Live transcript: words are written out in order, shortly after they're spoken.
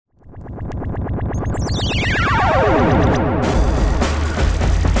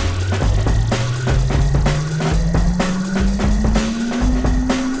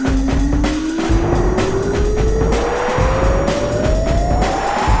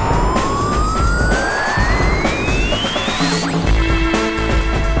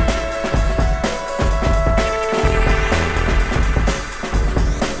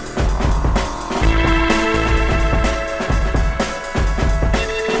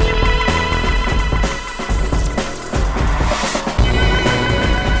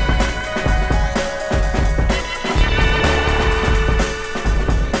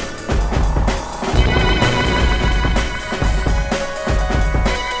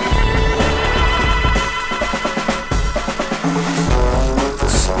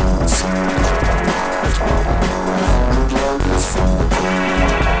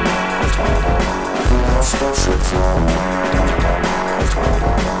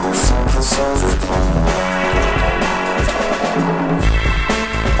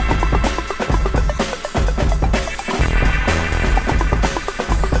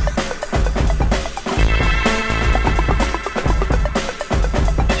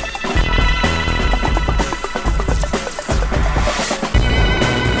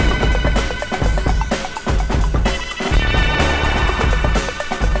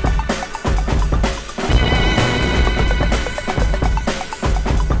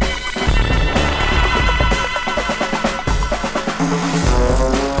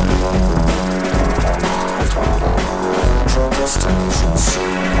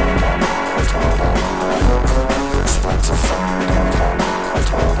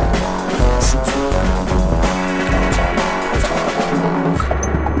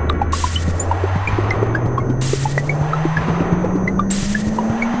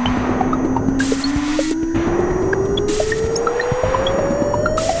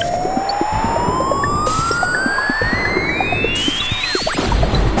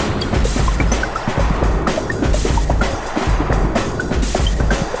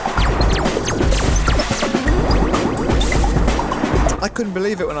I couldn't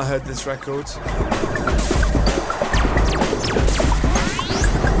believe it when I heard this record.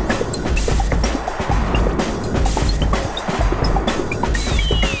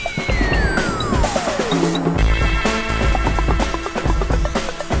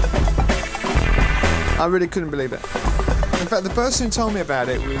 I really couldn't believe it. In fact, the person who told me about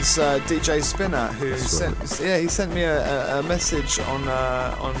it was DJ Spinner, who he sent me a message on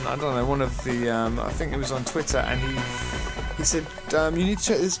I don't know, one of the I think it was on Twitter, and he said you need to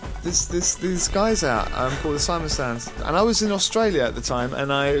check these guys out called the Simon Sounds. And I was in Australia at the time,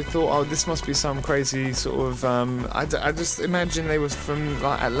 and I thought, oh, this must be some crazy sort of I just imagined they was from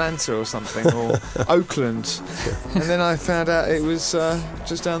like Atlanta or something, or Oakland, and then I found out it was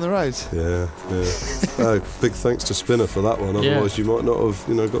just down the road. Yeah. Big thanks to Spinner for that one, otherwise you might not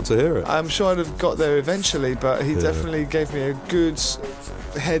have got to hear it. I'm sure I'd have got there eventually, but he definitely gave me a good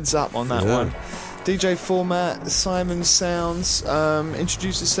heads up on that one. DJ Format, Simon Sounds,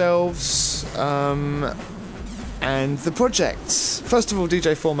 introduce yourselves, and the projects. First of all,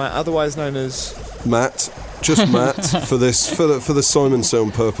 DJ Format, otherwise known as Matt. Just Matt for the Simon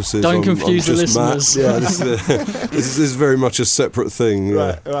Sound purposes. Don't confuse the listeners. Matt. Yeah, this is very much a separate thing.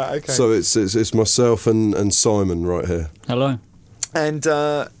 Yeah. Right, okay. So it's myself and Simon right here. Hello. And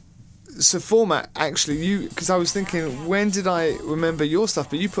so Format, actually, because I was thinking, when did I remember your stuff?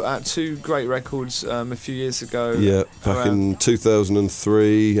 But you put out 2 great records a few years ago. Yeah, back in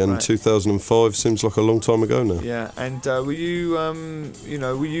 2003 and 2005. Seems like a long time ago now. Yeah, and were you,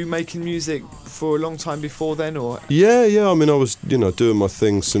 were you making music for a long time before then, or? Yeah. I mean, I was, doing my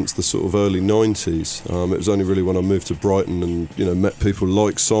thing since the sort of early 90s. It was only really when I moved to Brighton and, met people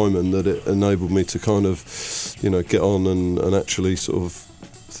like Simon that it enabled me to kind of, get on and actually sort of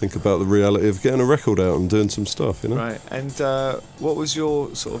think about the reality of getting a record out and doing some stuff, Right. And what was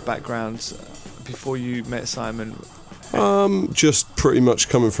your sort of background before you met Simon? Just pretty much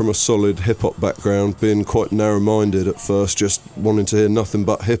coming from a solid hip-hop background, being quite narrow-minded at first, just wanting to hear nothing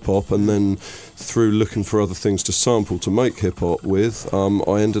but hip-hop, and then through looking for other things to sample to make hip-hop with,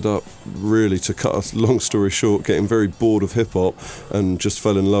 I ended up, really, to cut a long story short, getting very bored of hip-hop and just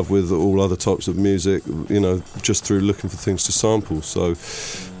fell in love with all other types of music, just through looking for things to sample. So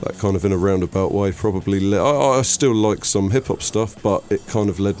that kind of in a roundabout way probably I still like some hip-hop stuff, but it kind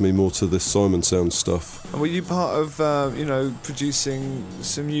of led me more to this Simon Sound stuff. And were you part of, producing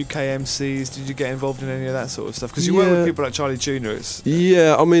some UK MCs? Did you get involved in any of that sort of stuff? Because you work with people like Charlie Junior.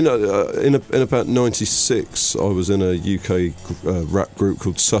 Yeah, I mean, in about '96, I was in a UK rap group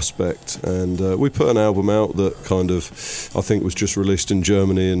called Suspect, and we put an album out that kind of, I think, was just released in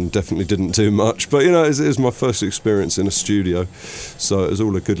Germany and definitely didn't do much. But it was my first experience in a studio, so it was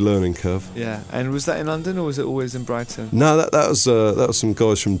all a good learning curve. Yeah, and was that in London or was it always in Brighton? No, that was some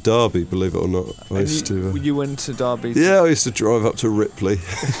guys from Derby, believe it or not. You went to Derby? Yeah, I used to drive up to Ripley,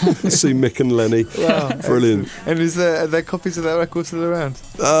 see Mick and Lenny. Wow, brilliant. And are there copies of that record still around?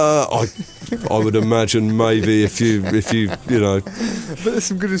 I would imagine maybe if you But there's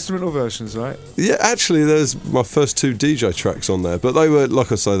some good instrumental versions, right? Yeah, actually, there's my first 2 DJ tracks on there, but they were,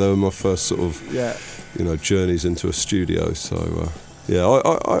 like I say, they were my first sort of journeys into a studio. So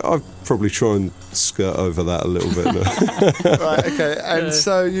I probably try and skirt over that a little bit now. Right, okay. And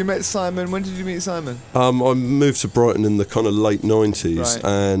so you met Simon. When did you meet Simon? I moved to Brighton in the kind of late 90s, right.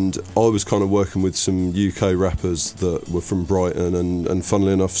 And I was kind of working with some UK rappers that were from Brighton, and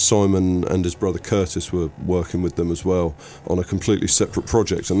funnily enough, Simon and his brother Curtis were working with them as well on a completely separate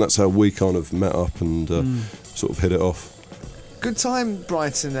project, and that's how we kind of met up and sort of hit it off. Good time,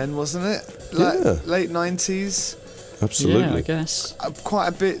 Brighton, then, wasn't it? Late 90s. Absolutely. Yeah, I guess. Quite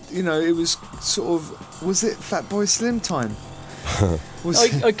a bit, it was sort of... Was it Fatboy Slim time?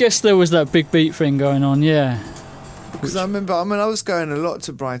 I guess there was that big beat thing going on, yeah. Because I was going a lot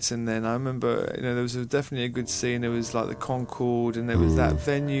to Brighton then. I remember, there was definitely a good scene. There was like the Concord, and there was that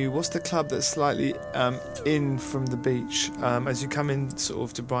venue. What's the club that's slightly in from the beach as you come in sort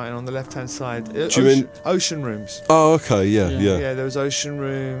of to Brighton on the left-hand side? Do you mean Ocean Rooms? Oh, okay, yeah. Yeah, there was Ocean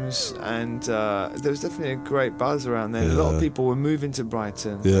Rooms, and there was definitely a great buzz around there. Yeah. A lot of people were moving to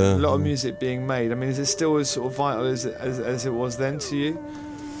Brighton. Yeah, a lot of music being made. I mean, is it still as sort of vital as it was then to you?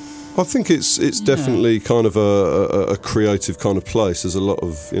 I think it's definitely kind of a creative kind of place. There's a lot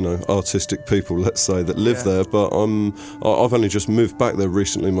of artistic people, let's say, that live there. But I've only just moved back there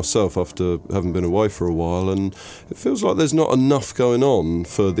recently myself after having been away for a while, and it feels like there's not enough going on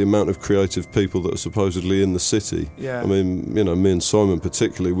for the amount of creative people that are supposedly in the city. Yeah. I mean, me and Simon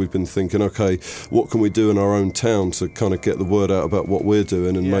particularly, we've been thinking, okay, what can we do in our own town to kind of get the word out about what we're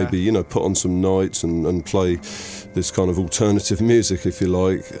doing, and maybe put on some nights and play this kind of alternative music, if you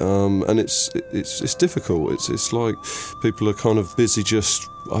like, and it's difficult. It's like people are kind of busy just,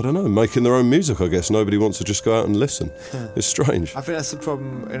 I don't know, making their own music, I guess. Nobody wants to just go out and listen. It's strange. I think that's the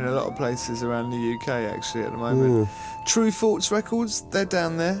problem in a lot of places around the UK, actually, at the moment. True Thoughts Records, they're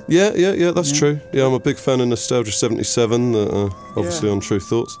down there. Yeah, that's true. Yeah, I'm a big fan of Nostalgia 77, obviously on True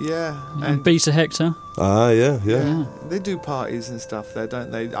Thoughts. Yeah. And Beta Hector. Yeah. They do parties and stuff there,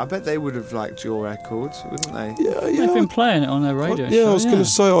 don't they? I bet they would have liked your records, wouldn't they? Yeah. They've been playing it on their radio show. I was going to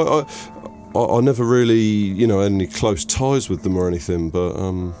say, I never really, had any close ties with them or anything, but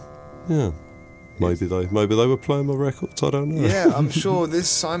maybe they were playing my records. I don't know. Yeah, I'm sure this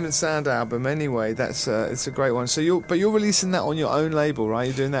Simon Sound album. Anyway, it's a great one. So you're releasing that on your own label, right?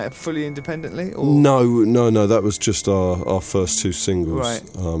 You're doing that fully independently, or? No. That was just our first two singles. Right.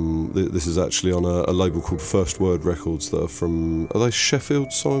 This is actually on a label called First Word Records. That are from. Are they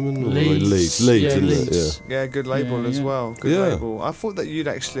Sheffield, Simon? Or Leeds. Leeds, yeah, isn't Leeds. it? Yeah, good label as well. Good label. I thought that you'd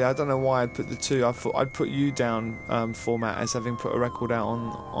actually. I don't know why I'd put the two. I thought I'd put you down format as having put a record out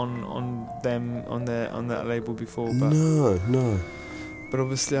on them on that label before. But No. But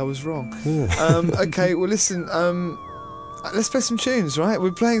obviously I was wrong. Yeah. Okay, well listen. Let's play some tunes, right?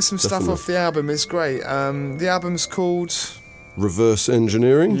 We're playing some stuff off the album. It's great. The album's called Reverse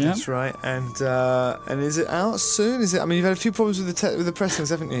Engineering. Yeah. That's right. And is it out soon? Is it? I mean, you've had a few problems with the pressings,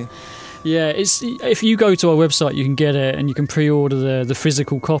 haven't you? Yeah, if you go to our website, you can get it, and you can pre-order the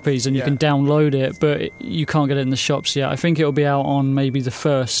physical copies, and you can download it, but you can't get it in the shops yet. I think it'll be out on maybe the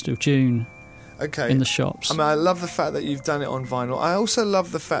 1st of June. Okay. In the shops. I mean, I love the fact that you've done it on vinyl. I also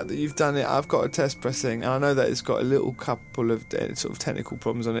love the fact that you've done it. I've got a test pressing, and I know that it's got a little couple of sort of technical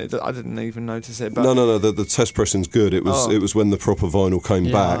problems on it. I didn't even notice it. But no. The test pressing's good. It was when the proper vinyl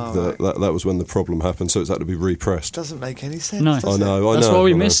came back that was when the problem happened. So it's had to be repressed. Doesn't make any sense. No, does I know. That's why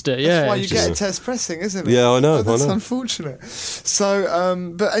we missed it. Yeah, that's why you get a test pressing, isn't it? Yeah, I know. That's unfortunate.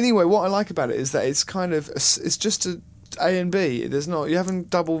 So, but anyway, what I like about it is that it's kind of it's just A and B. You haven't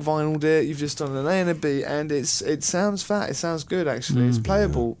double vinyled it. You've just done an A and a B, and it sounds fat. It sounds good actually. It's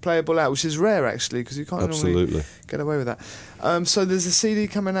playable out, which is rare actually, because you can't normally get away with that. So there's a CD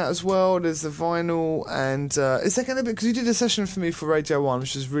coming out as well. There's the vinyl, and is there going to be? Because you did a session for me for Radio 1,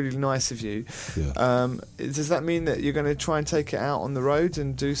 which is really nice of you. Yeah. Does that mean that you're going to try and take it out on the road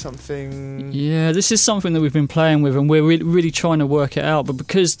and do something? Yeah, this is something that we've been playing with, and we're really trying to work it out. But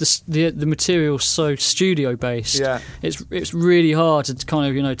because the material's so studio based, it's really hard to kind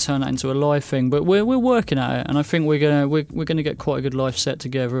of turn that into a live thing. But we're working at it, and I think we're gonna get quite a good live set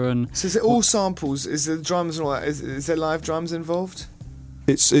together. And so is it all samples? Is the drums and all that? Is there live drums involved?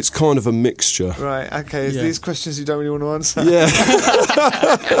 It's kind of a mixture. Right, okay. These questions you don't really want to answer? Yeah.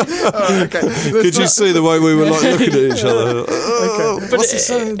 Okay. Could you see the way we were like looking at each other? But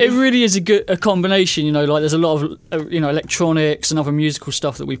it really is a combination, like there's a lot of electronics and other musical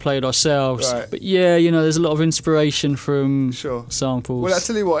stuff that we played ourselves. Right. But there's a lot of inspiration from samples. Well, I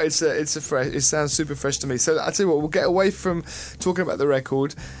tell you what, it sounds super fresh to me. So I tell you what, we'll get away from talking about the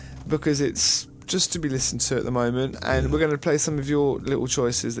record because it's just to be listened to at the moment, and we're going to play some of your little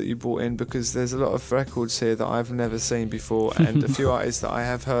choices that you brought in, because there's a lot of records here that I've never seen before and a few artists that I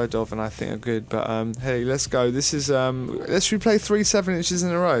have heard of and I think are good. But hey, let's go. This is let's replay 3 7-inches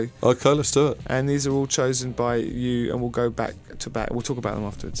in a row. Okay, let's do it. And these are all chosen by you, and we'll go back to back. We'll talk about them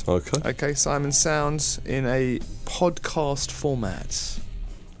afterwards. Okay, Simon Sounds in a podcast format.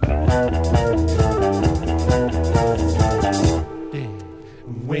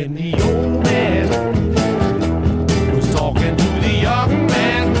 When the old man was talking to the young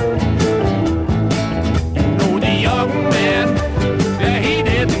man, the young man, he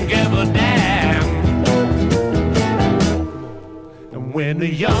didn't give a damn. And when the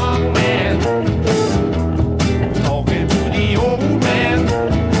young man was talking to the old man,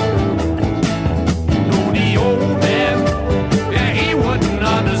 the old man, he wouldn't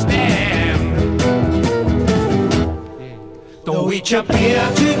understand. Though each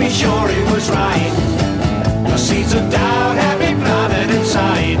appeared to be sure he was right, the seeds of doubt had been planted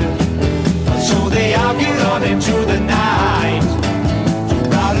inside. So they argued on into the night, too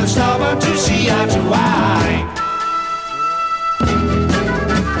proud and stubborn to see eye to eye.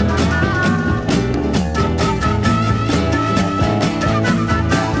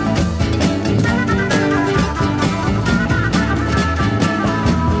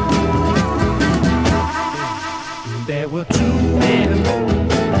 There were two men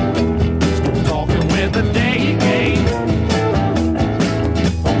talking when the day came.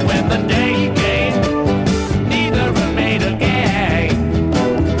 But when the day came, neither remained a gang.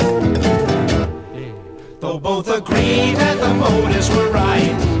 Though both agreed that the motives were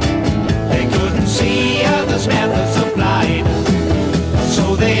right, they couldn't see how the endless methods applied.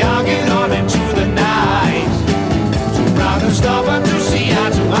 So they argued on into the night, too proud to stop and to see eye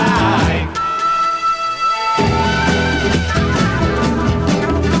to eye.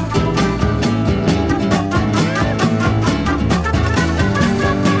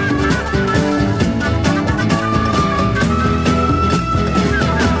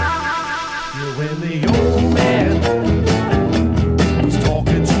 When the old man was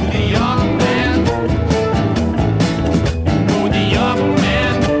talking to the young man, you know the young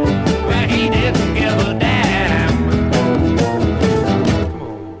man, well, he didn't give a damn.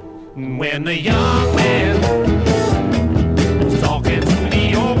 When the young man was talking to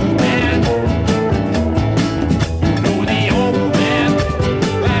the old man, you know the old man,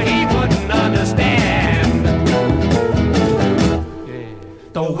 well, he wouldn't understand.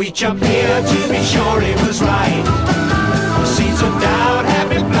 Though we jumped here to be sure he was right, the seeds of doubt had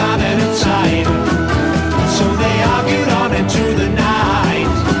been planted inside. So they argued on into the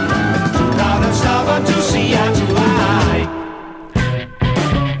night, too proud and stubborn to see eye to eye.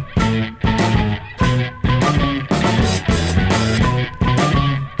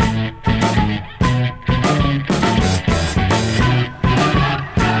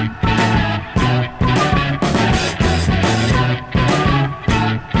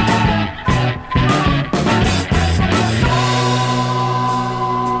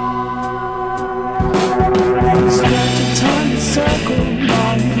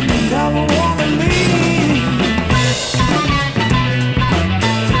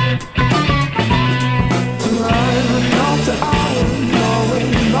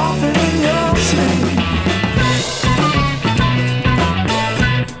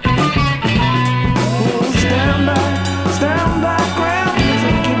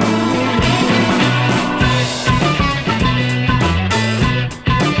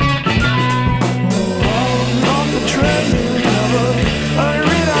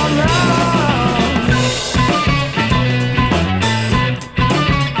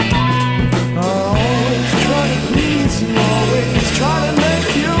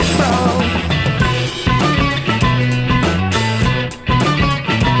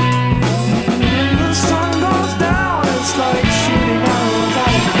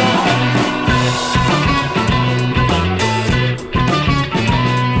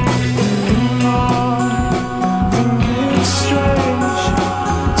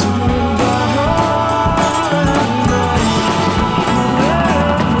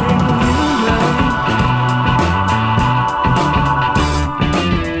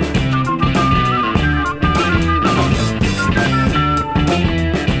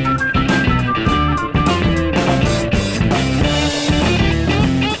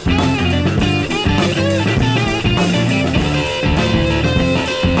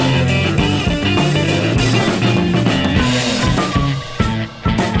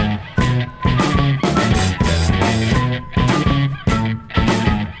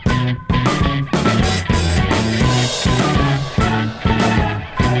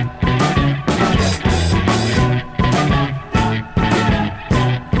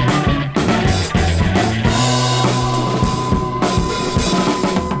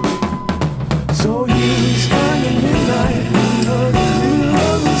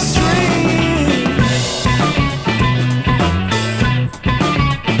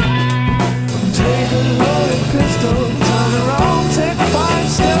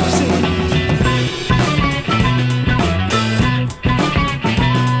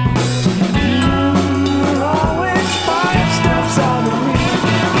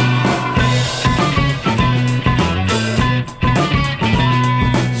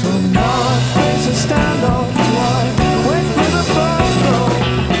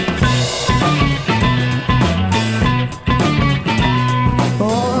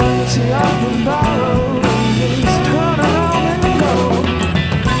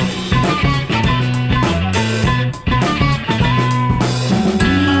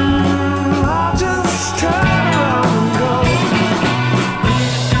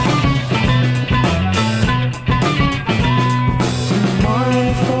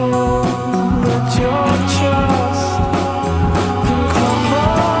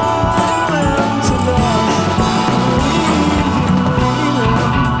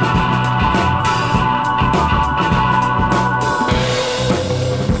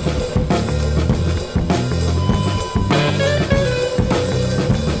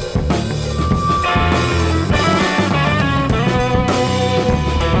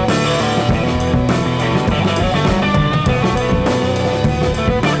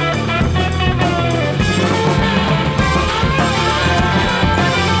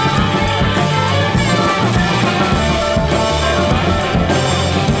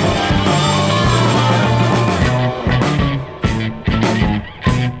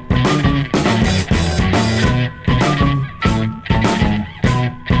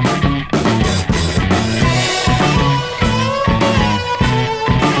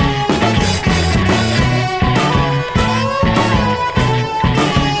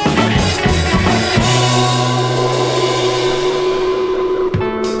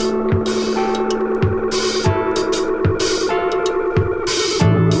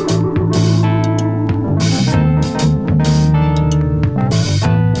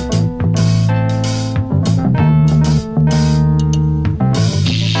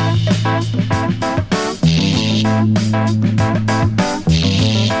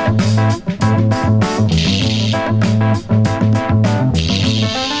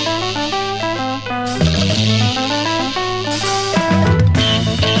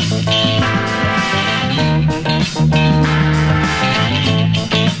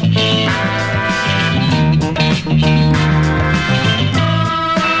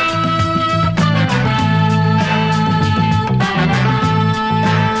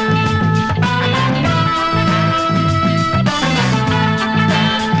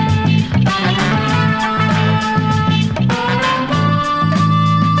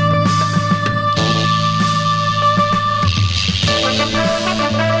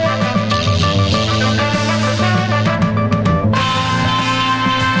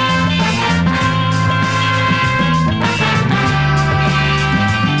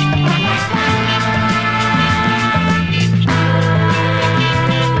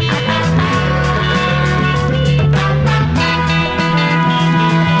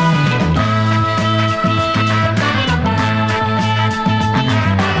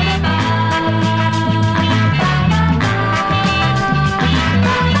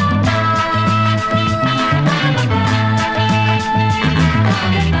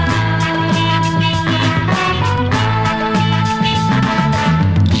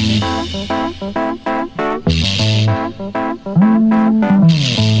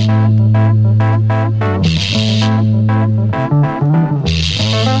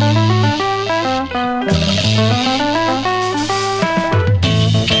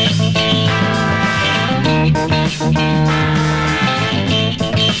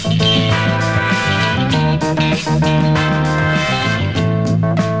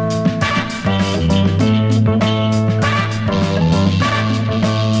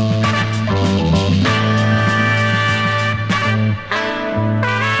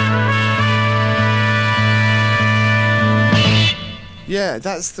 Yeah,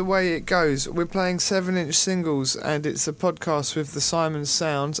 that's the way it goes. We're playing 7-inch singles, and it's a podcast with the Simons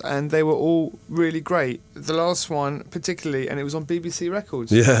Sounds, and they were all really great. The last one particularly, and it was on BBC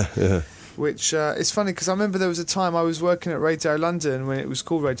Records. Yeah. Which is funny because I remember there was a time I was working at Radio London when it was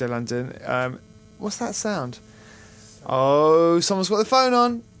called Radio London. What's that sound? Oh, someone's got the phone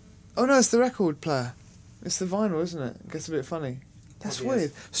on. Oh no, it's the record player. It's the vinyl, isn't it? It gets a bit funny. That's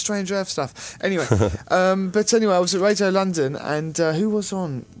weird. Strange Earth stuff. Anyway, but anyway, I was at Radio London, and who was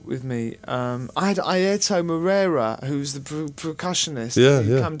on with me? I had Aieto Moreira, who's the percussionist.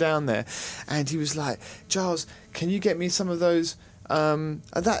 Who come down there, and he was like, "Giles, can you get me some of those?"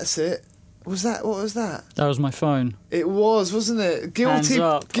 That's it. What was that? That was my phone. It was, wasn't it? Guilty. Hands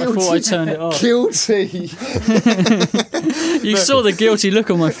up. Guilty. I thought I turned it off. Guilty. You saw the guilty look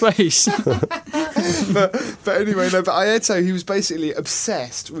on my face. but anyway, no. But Aieto, he was basically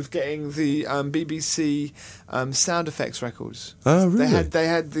obsessed with getting the BBC sound effects records. Oh, really? They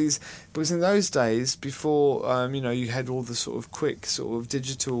had these, because in those days, before you had all the sort of quick sort of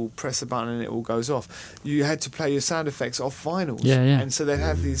digital press a button and it all goes off. You had to play your sound effects off vinyls. Yeah. And so they'd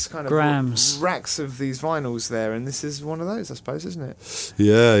have these kind of racks of these vinyls there, and this is one of those, I suppose, isn't it?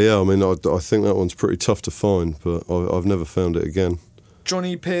 Yeah. I mean, I think that one's pretty tough to find, but I've never found it again.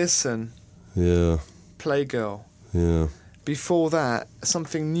 Johnny Pearson. Yeah. Playgirl. Yeah. Before that,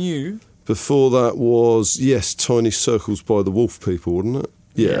 something new. Before that was, Tiny Circles by the Wolf People, wasn't it?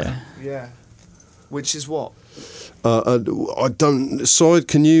 Yeah. Which is what? I don't... Side,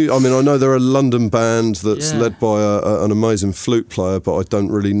 can you... I mean, I know they're a London band that's led by an amazing flute player, but I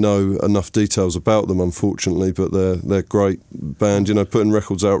don't really know enough details about them, unfortunately, but they're great band, putting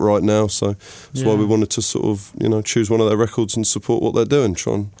records out right now, so that's why we wanted to sort of, choose one of their records and support what they're doing,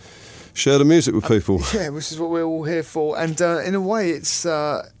 try and share the music with people. Yeah, which is what we're all here for, and in a way it's...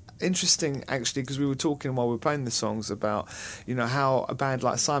 interesting actually, because we were talking while we were playing the songs about how a band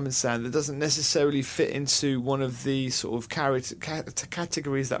like Simons Sound that doesn't necessarily fit into one of the sort of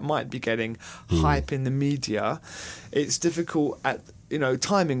categories that might be getting hype in the media, it's difficult at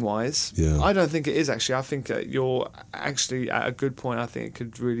timing wise. I don't think it is actually. I think that you're actually at a good point. I think it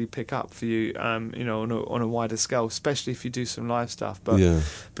could really pick up for you on a wider scale, especially if you do some live stuff. But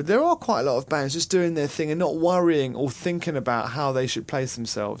there are quite a lot of bands just doing their thing and not worrying or thinking about how they should place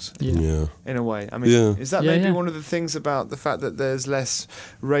themselves. In a way, I mean, is that maybe one of the things about the fact that there's less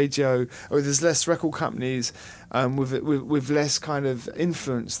radio or there's less record companies with less kind of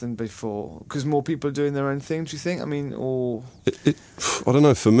influence than before, because more people are doing their own thing, do you think? I mean, or... I don't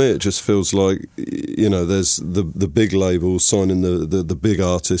know, for me it just feels like, there's the big labels signing the big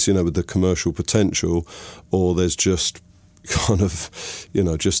artists, with the commercial potential, or there's just kind of,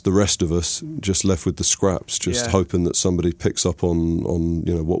 just the rest of us just left with the scraps, just hoping that somebody picks up on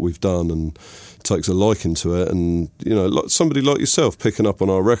what we've done and takes a liking to it, and like somebody like yourself picking up on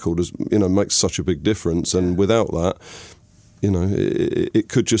our record is makes such a big difference, and without that it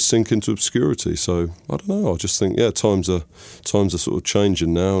could just sink into obscurity. So I don't know, I just think times are sort of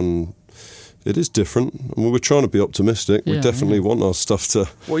changing now, and it is different. I mean, we're trying to be optimistic. We definitely want our stuff to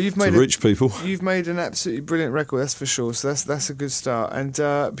reach people. You've made an absolutely brilliant record, that's for sure. So that's a good start. And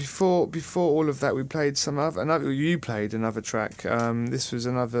before all of that, we played you played another track. This was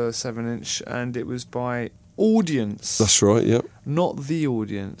another 7-inch, and it was by Audience. That's right. Yeah. Not The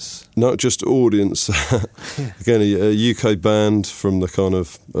Audience. No, just Audience. Again, a UK band from the kind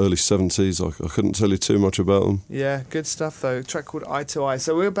of early 70s. I couldn't tell you too much about them. Yeah, good stuff though. A track called Eye to Eye.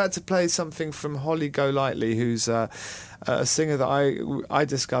 So we're about to play something from Holly Golightly, who's a singer that I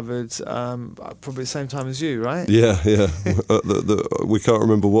discovered probably the same time as you, right? Yeah. We can't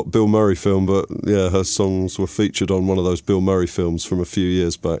remember what Bill Murray film, but her songs were featured on one of those Bill Murray films from a few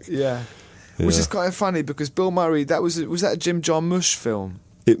years back. Yeah. Which is kind of funny, because Bill Murray, was that a Jim Jarmusch film?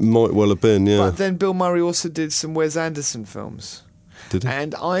 It might well have been, yeah. But then Bill Murray also did some Wes Anderson films. Did he?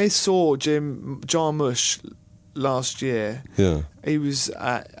 And I saw Jim Jarmusch last year. Yeah. He was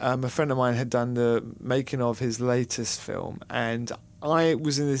at, a friend of mine had done the making of his latest film, and I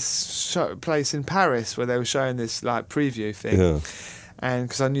was in this place in Paris where they were showing this like preview thing. Yeah. And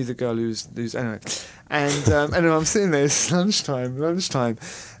because I knew the girl who's anyway, and anyway, I'm sitting there. It's lunchtime,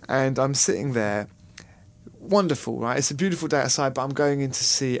 and I'm sitting there. Wonderful, right? It's a beautiful day outside, but I'm going in to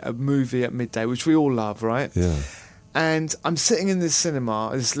see a movie at midday, which we all love, right? Yeah. And I'm sitting in this cinema,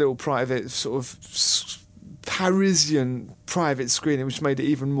 this little private sort of Parisian private screening, which made it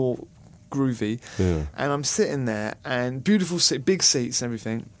even more groovy. Yeah. And I'm sitting there, and beautiful big seats and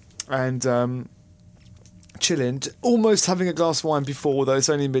everything, and chilling, almost having a glass of wine before, although it's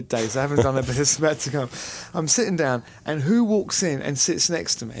only midday, so I haven't done it, but it's about to come. I'm sitting down, and who walks in and sits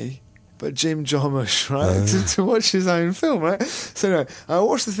next to me but Jim Jarmusch, right, to watch his own film, right? So anyway, I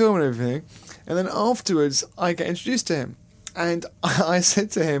watched the film and everything, and then afterwards I get introduced to him. And I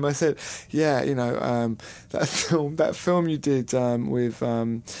said to him, I said, yeah, that film you did with...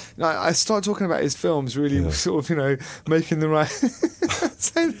 I started talking about his films, really sort of, making the right...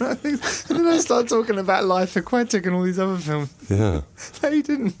 saying the right things. And then I started talking about Life Aquatic and all these other films that he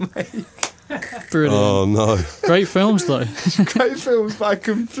didn't make. Brilliant. Oh no! Great films though. Great films, but I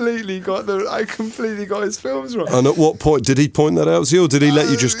completely got his films wrong. And at what point did he point that out to you, or did he let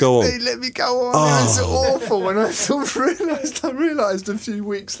you just go on? He let me go on. It was awful. And I sort of realised a few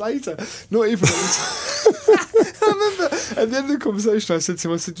weeks later, not even. I remember at the end of the conversation, I said to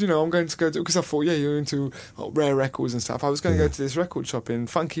him, I'm going to go to, because I thought, you're into rare records and stuff. I was going to go to this record shop in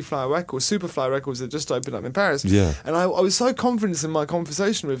Funky Fly Records, Superfly Records that just opened up in Paris. Yeah. And I was so confident in my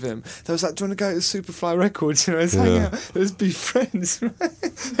conversation with him that I was like, do you want to go to Superfly Records? Let's hang out, let's be friends.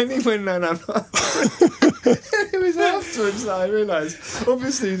 Right? And he went, no, I'm not. And it was afterwards that I realised,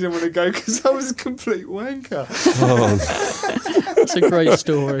 obviously he didn't want to go because I was a complete wanker. Oh. That's a great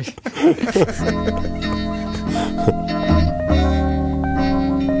story.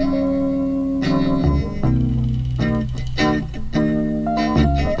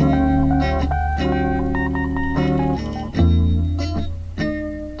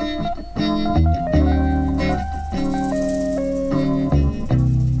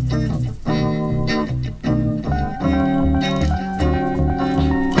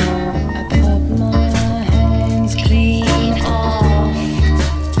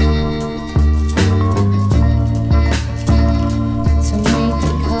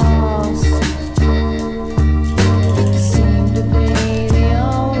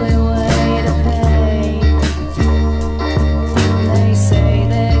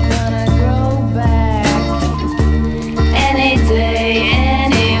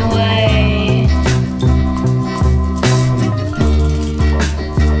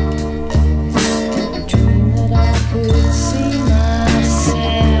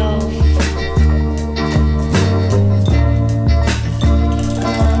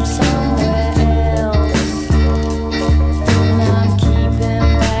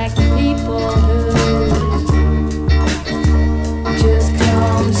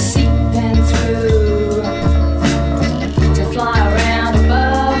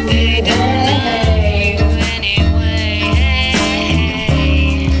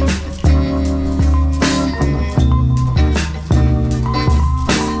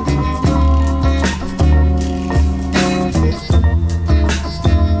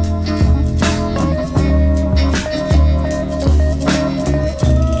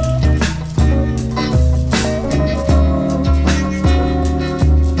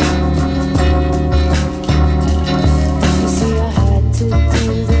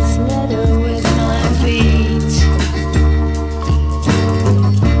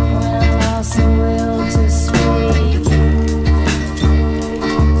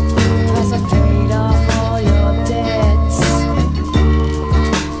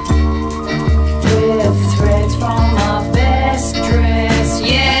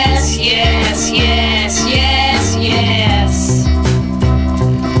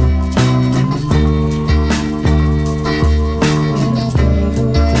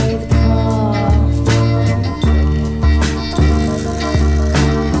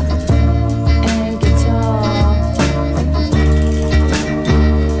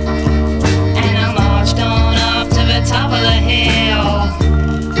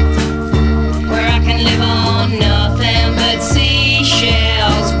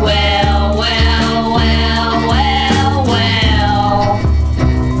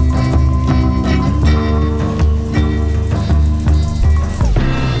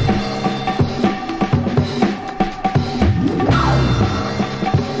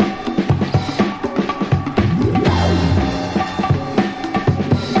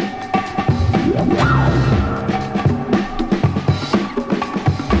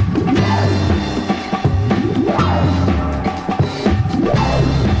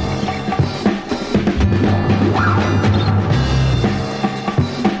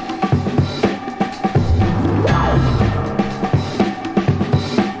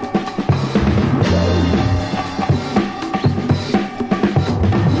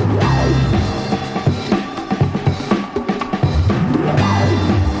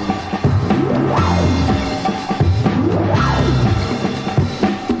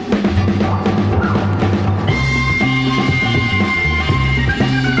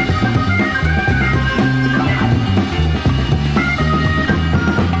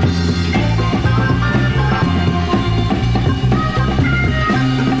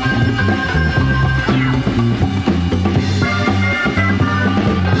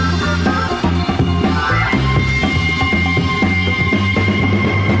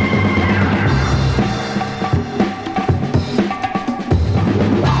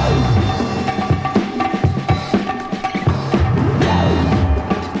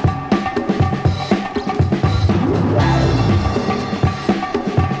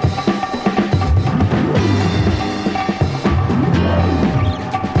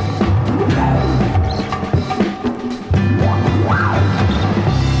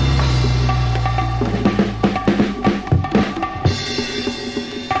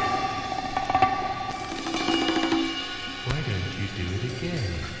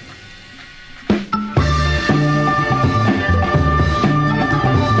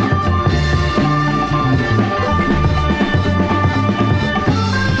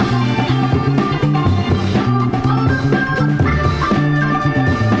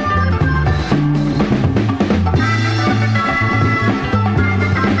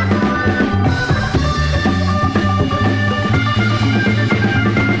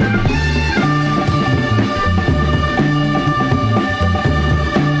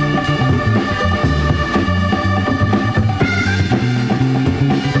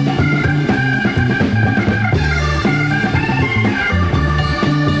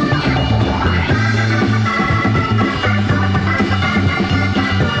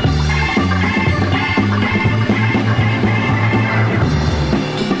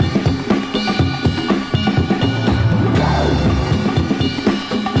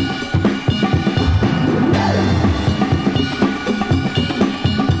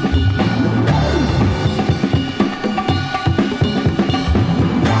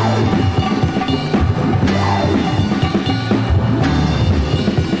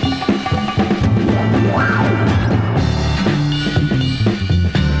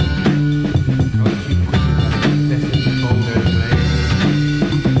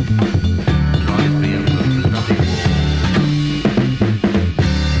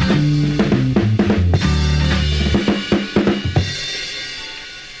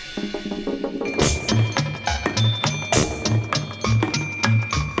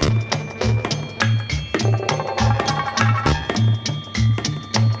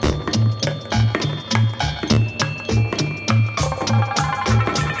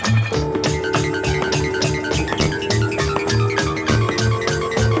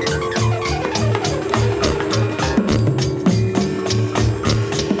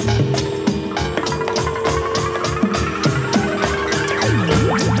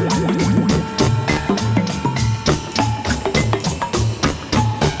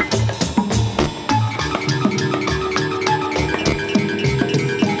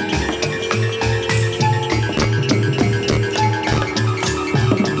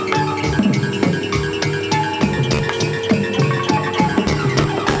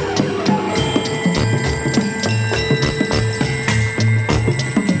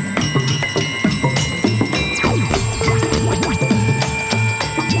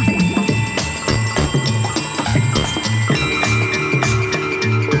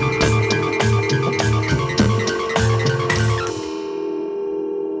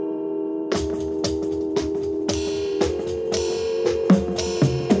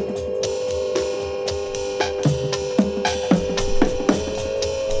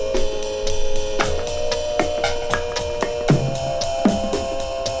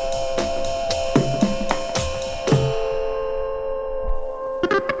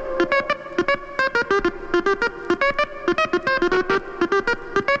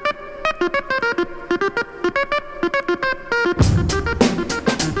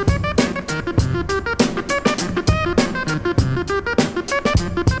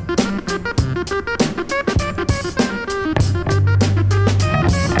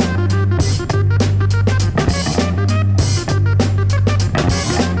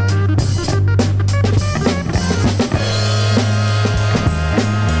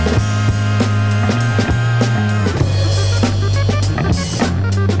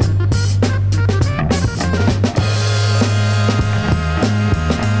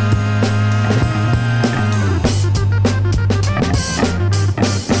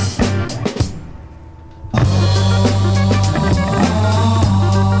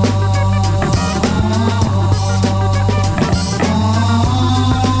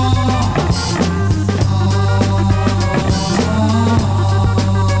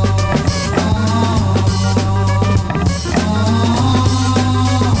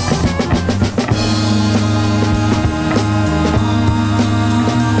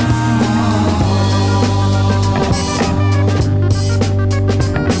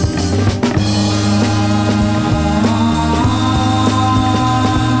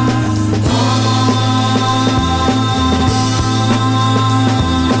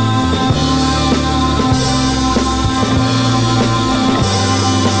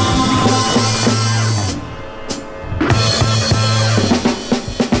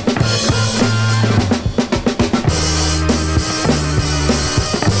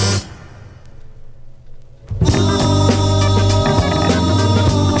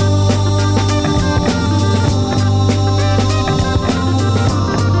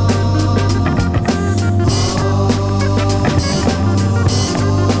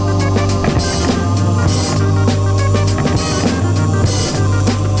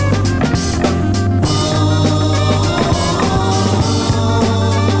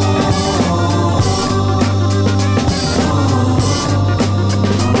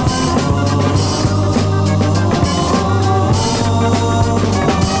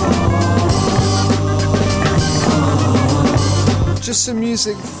 some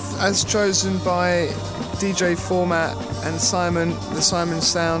music as chosen by DJ Format and Simon, the Simon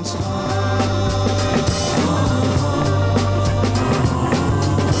Sound.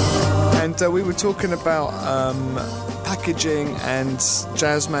 And we were talking about packaging and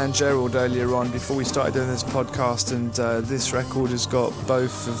Jazzman Gerald earlier on before we started doing this podcast, and this record has got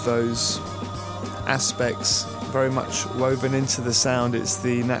both of those aspects very much woven into the sound. It's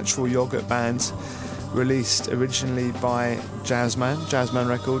the Natural Yogurt Band, released originally by Jazzman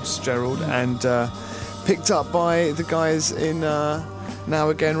Records, Gerald, and picked up by the guys in Now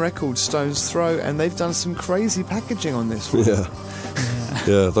Again Records, Stone's Throw, and they've done some crazy packaging on this one.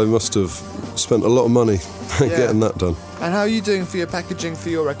 Yeah, they must have spent a lot of money getting that done. And how are you doing for your packaging for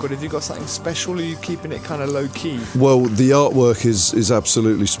your record? Have you got something special, or are you keeping it kind of low-key? Well, the artwork is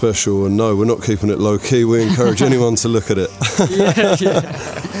absolutely special, and no, we're not keeping it low-key. We encourage anyone to look at it.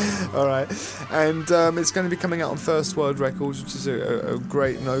 All right. And it's going to be coming out on First World Records, which is a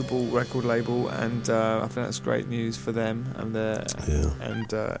great, noble record label, and I think that's great news for them. And it's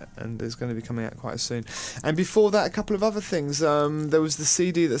going to be coming out quite soon. And before that, a couple of other things. There was the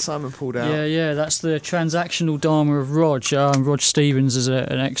CD that Simon pulled out. Yeah, that's the Transactional Dharma of Rog. Rog Stevens is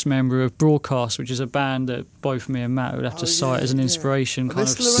an ex-member of Broadcast, which is a band that both me and Matt would have to cite as an inspiration. Kind of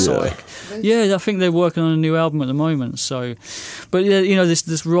psych. Yeah, I think they're working on a new album at the moment. So, but yeah,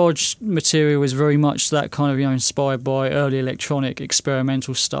 this Rog material is very much that kind of, inspired by early electronic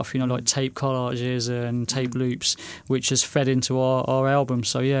experimental stuff, like tape collages and tape loops, which has fed into our album.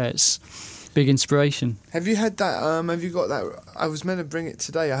 So yeah, it's big inspiration. Have you had that? Have you got that? I was meant to bring it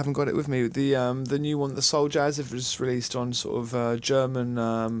today. I haven't got it with me. The new one, the Soul Jazz, have just released on sort of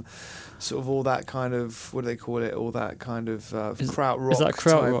German. Sort of all that kind of, what do they call it? All that kind of krautrock. Is that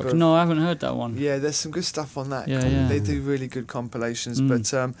krautrock? No, I haven't heard that one. Yeah, there's some good stuff on that. Yeah. They do really good compilations, but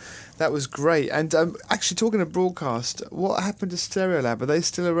that was great. And actually, talking of Broadcast, what happened to Stereolab? Are they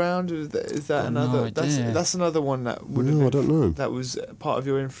still around? Is that another? No idea. That's another one that would have. No, I don't know. That was part of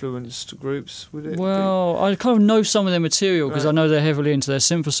your influenced groups, would it? Well, I kind of know some of their material because I know they're heavily into their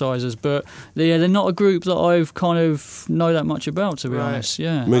synthesizers, but they're not a group that I've kind of know that much about, to be honest.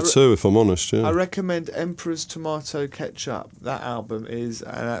 Yeah. Me too, if I'm honest. Yeah. I recommend Emperor's Tomato Ketchup. That album is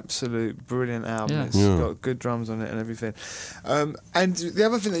an absolute brilliant album. Yeah. It's got good drums on it and everything. And the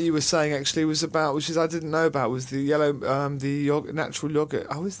other thing that you were saying actually was about, which is I didn't know about, was the yellow, Natural Yogurt.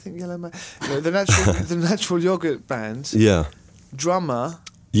 I always think Yellow Man. No, the Natural Yogurt Band. Yeah. Drummer.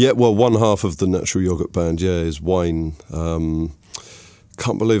 Yeah, well, one half of the Natural Yogurt Band, is Wayne.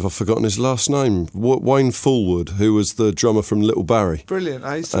 Can't believe I've forgotten his last name. Wayne Fullwood, who was the drummer from Little Barry. Brilliant.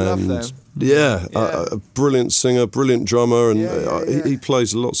 I used to love them. Yeah, a brilliant singer, brilliant drummer, and he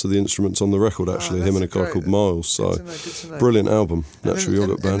plays lots of the instruments on the record, actually, him and a guy called Miles. So, good to know. Brilliant album, Natural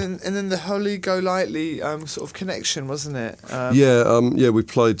Yogurt Band. And then the Holly Golightly sort of connection, wasn't it? We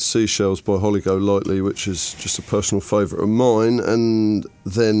played Seashells by Holly Golightly, which is just a personal favourite of mine, and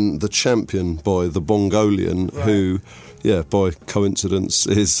then The Champion by The Bongolian, who... Yeah, by coincidence,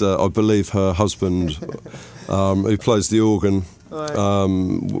 is I believe her husband, who plays the organ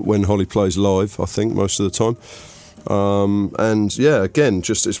when Holly plays live. I think most of the time, and again,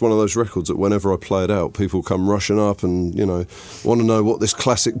 just it's one of those records that whenever I play it out, people come rushing up and want to know what this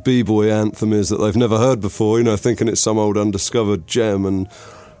classic b-boy anthem is that they've never heard before. Thinking it's some old undiscovered gem and.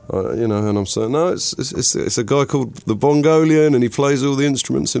 And I'm saying, no, it's a guy called the Bongolian, and he plays all the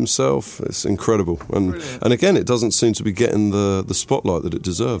instruments himself. It's incredible, and again, it doesn't seem to be getting the spotlight that it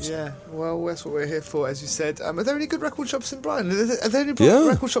deserves. Yeah, well, that's what we're here for, as you said. Are there any good record shops in Brighton? Are there any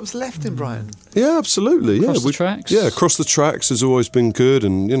record shops left in Brighton? Yeah, absolutely. Across the tracks? Yeah, Across the Tracks has always been good,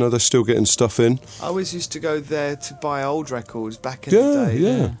 and they're still getting stuff in. I always used to go there to buy old records back in the day.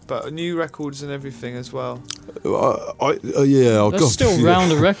 Yeah, but new records and everything as well. There's still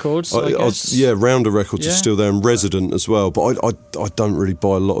Rounder Records, I guess. Rounder Records is still there, and Resident as well. But I don't really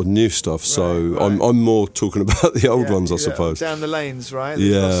buy a lot of new stuff, so I'm more talking about the old ones, I suppose. Down the lanes, right?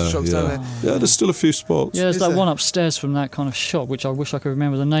 The shops down there. Yeah, there's still a few spots. Yeah, there's that one upstairs from that kind of shop, which I wish I could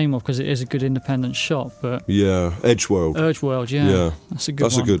remember the name of because it is a good independent shop. But Edgeworld. Yeah, that's a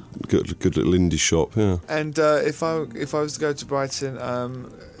good one. That's a good little indie shop. Yeah. And if I was to go to Brighton.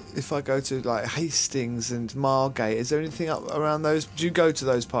 If I go to like Hastings and Margate, is there anything up around those? Do you go to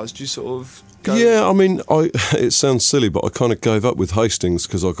those parts? Do you sort of go? Yeah, I mean, it sounds silly, but I kind of gave up with Hastings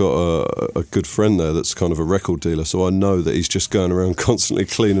because I got a good friend there that's kind of a record dealer, so I know that he's just going around constantly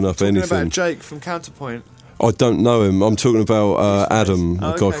cleaning up anything. Talking about Jake from Counterpoint. I don't know him. I'm talking about Adam,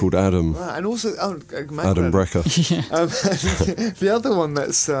 a guy called Adam. Right. And also Adam Brecker. The other one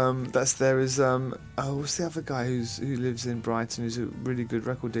that's there is what's the other guy who lives in Brighton, who's a really good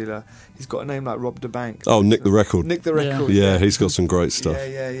record dealer? He's got a name like Rob the Bank. Oh, Nick the Record. Nick the Record. Yeah, he's got some great stuff.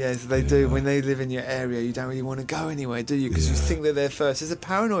 Yeah. So they do. When they live in your area, you don't really want to go anywhere, do you? Because you think they're there first. It's a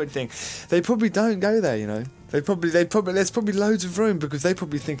paranoid thing. They probably don't go there, you know. There's probably loads of room because they're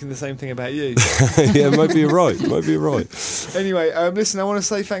probably thinking the same thing about you. Yeah, maybe you're right. Anyway, listen, I want to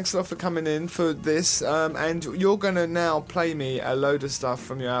say thanks a lot for coming in for this, and you're going to now play me a load of stuff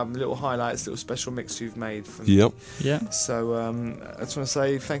from your album, little highlights, little special mix you've made for me. Yep. Yeah. So I just want to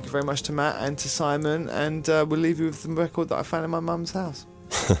say thank you very much to Matt and to Simon, and we'll leave you with the record that I found in my mum's house.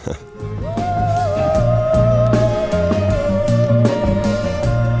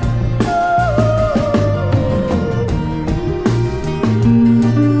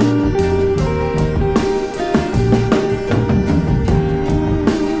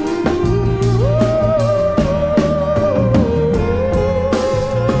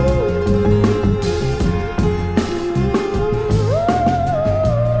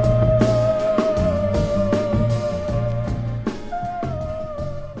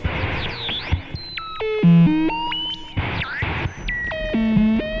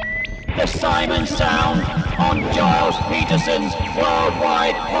 The Simon Sound on Giles Peterson's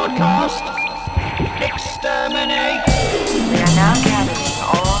worldwide podcast. Exterminate! We are now gathering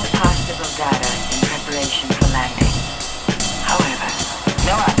all possible data in preparation for landing. However,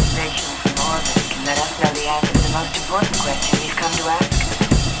 no observation from orbit can let us know the answer to the most important question we've come to ask.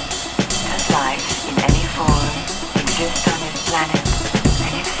 Does life, in any form, exist on this planet?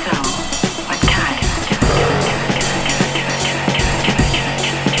 And if so, what kind?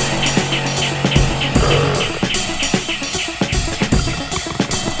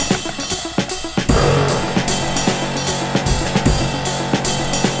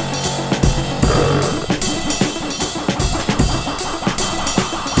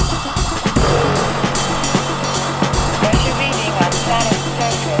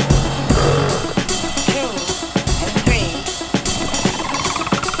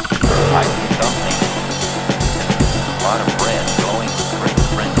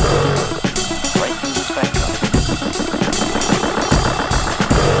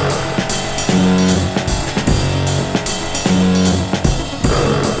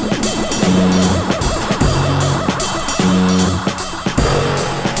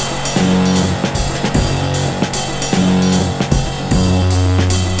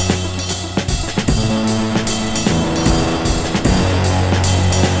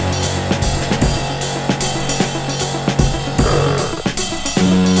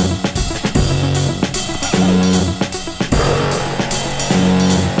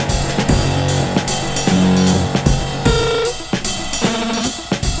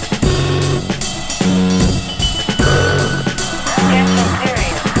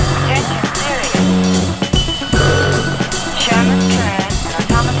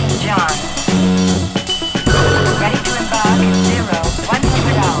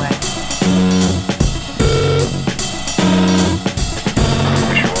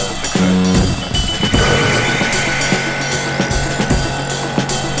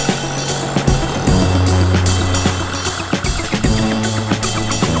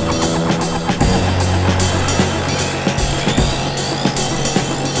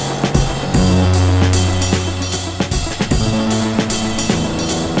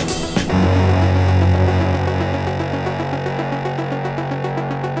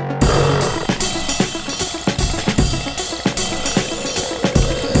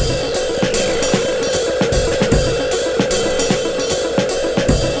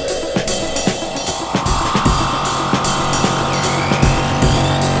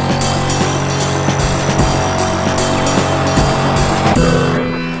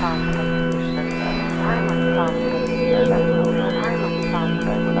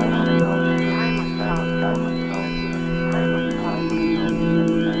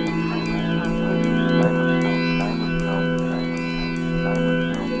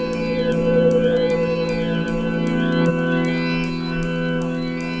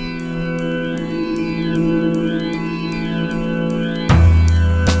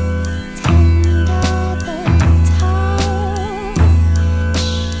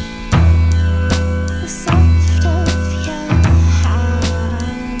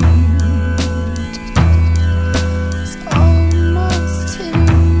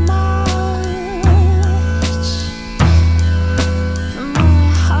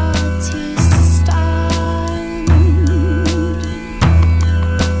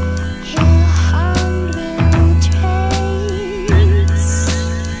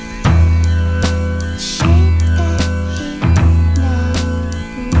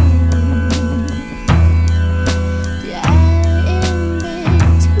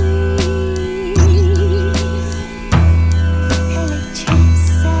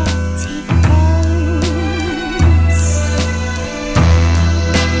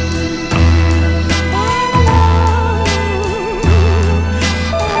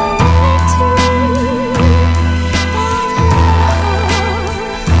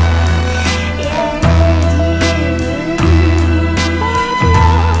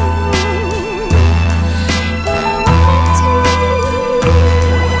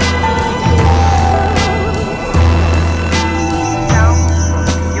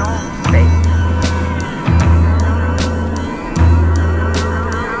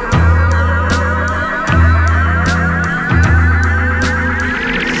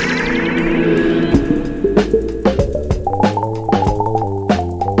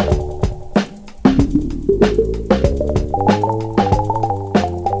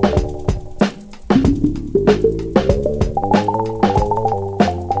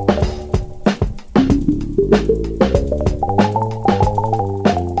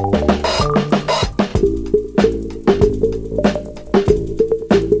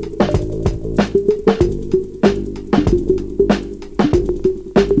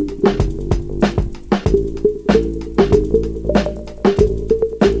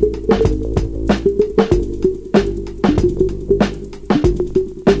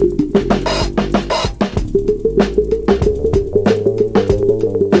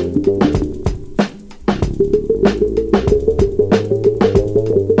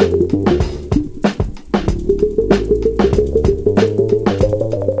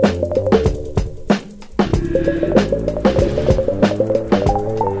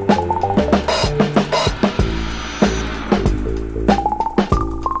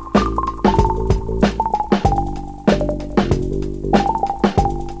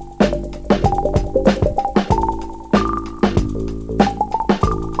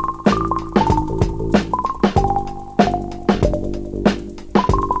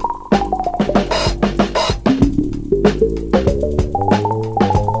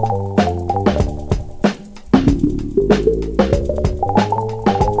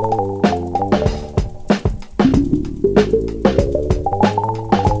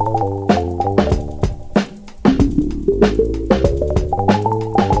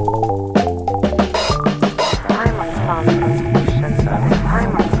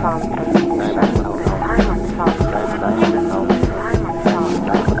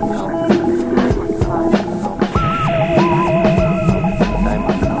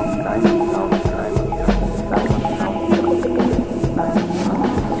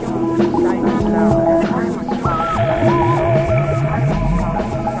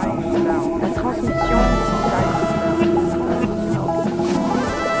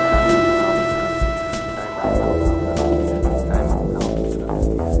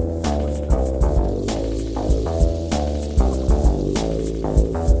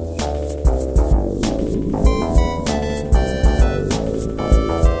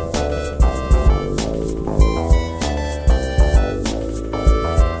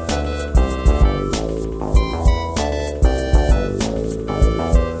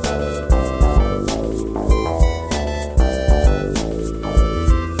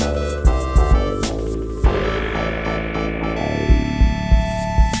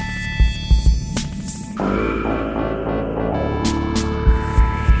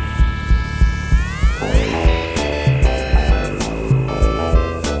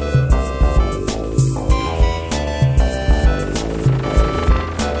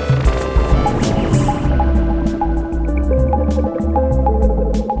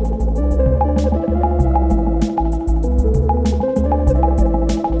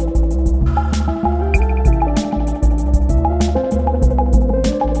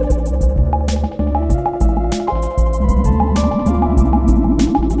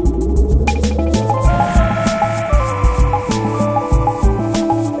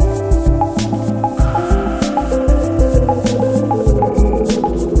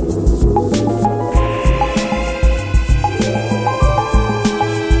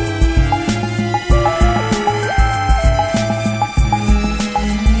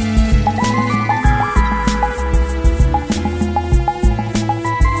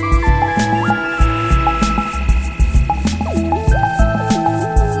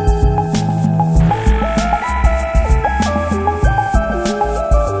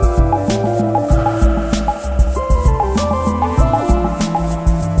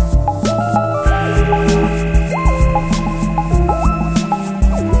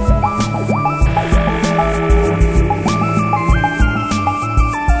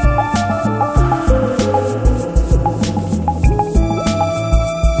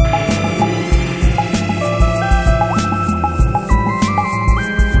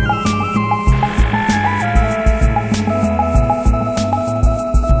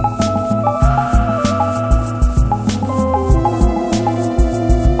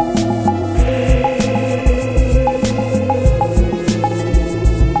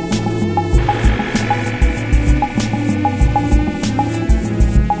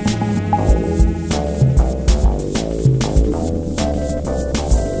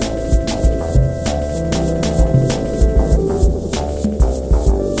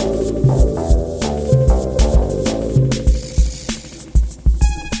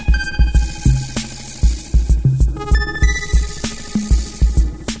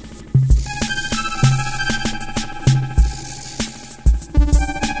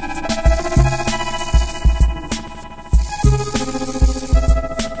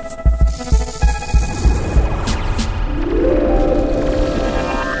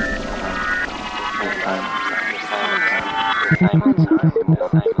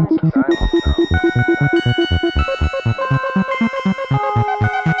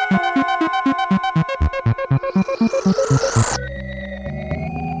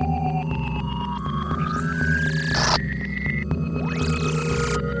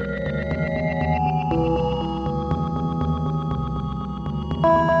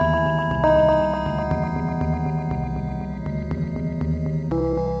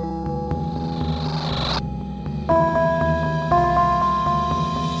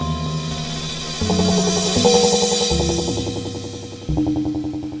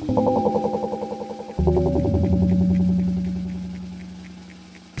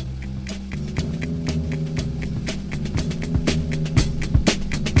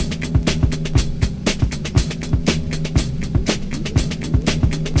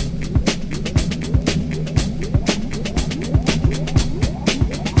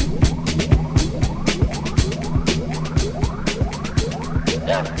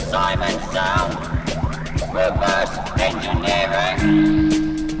 Simon Sound, reverse engineering.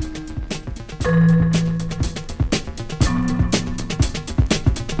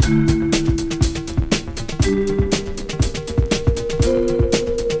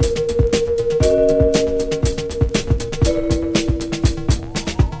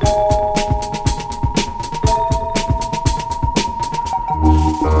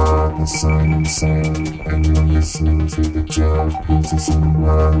 Simon Sound, and you're listening to the Jazz Peterson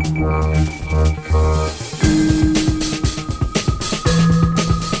Worldwide Podcast.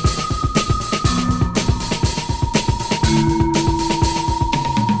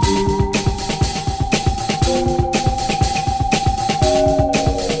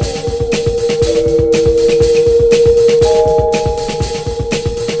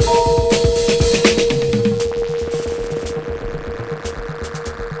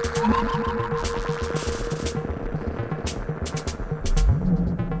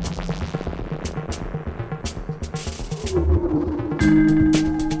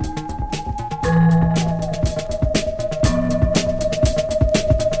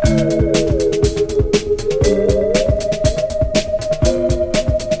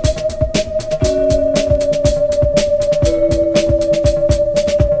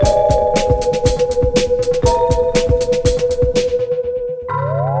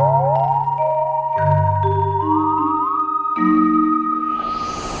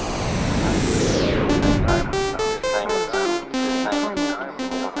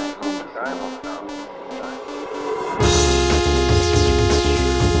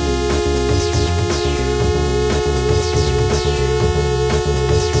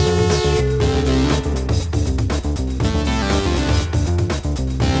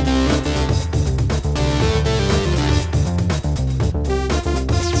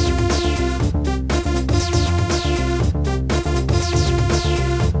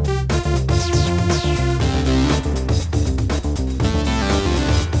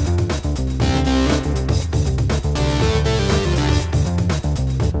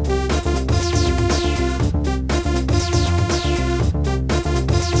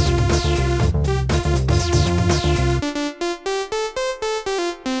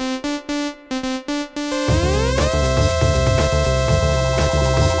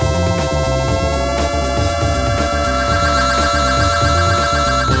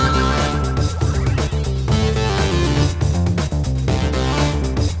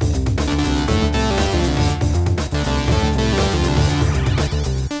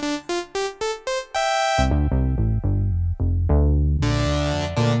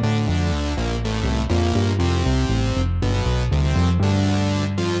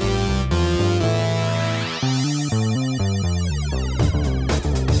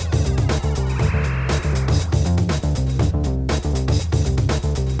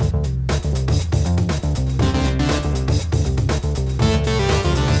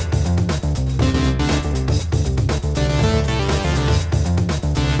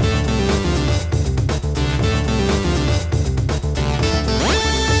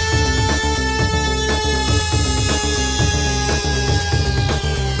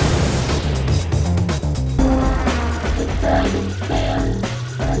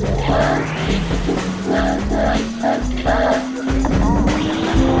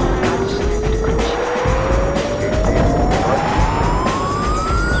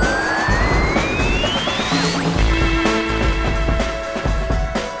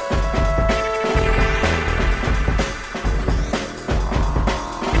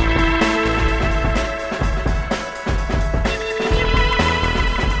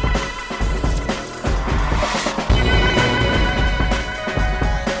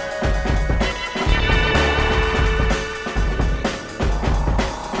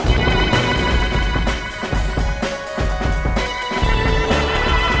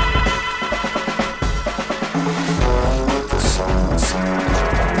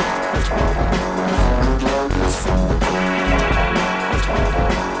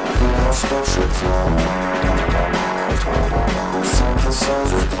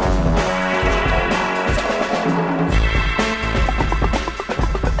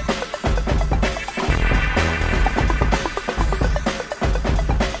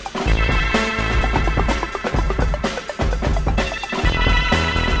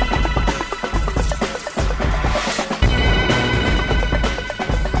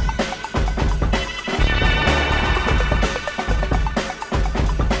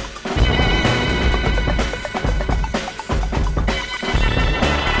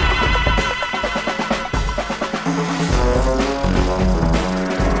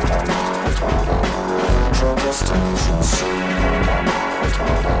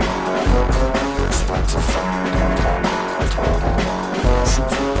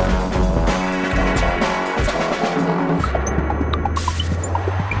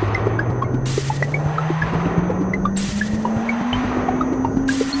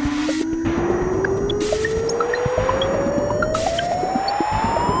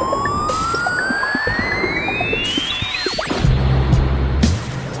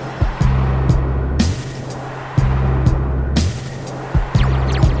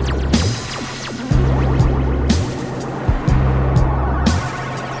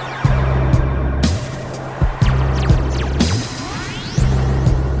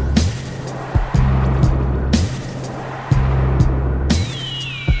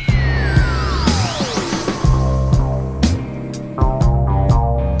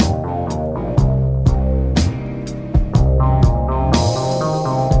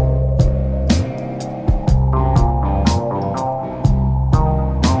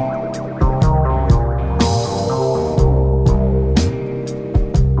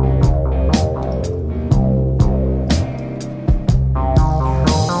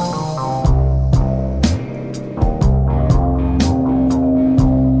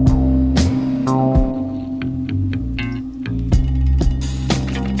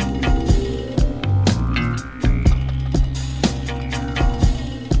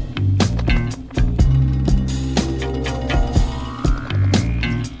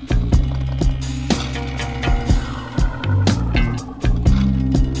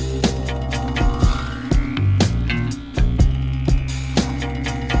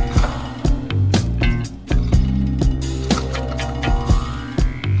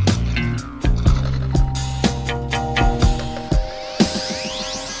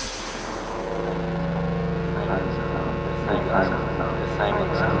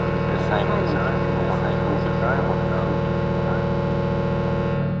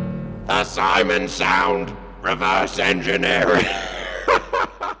 The Simon Sound, reverse engineering.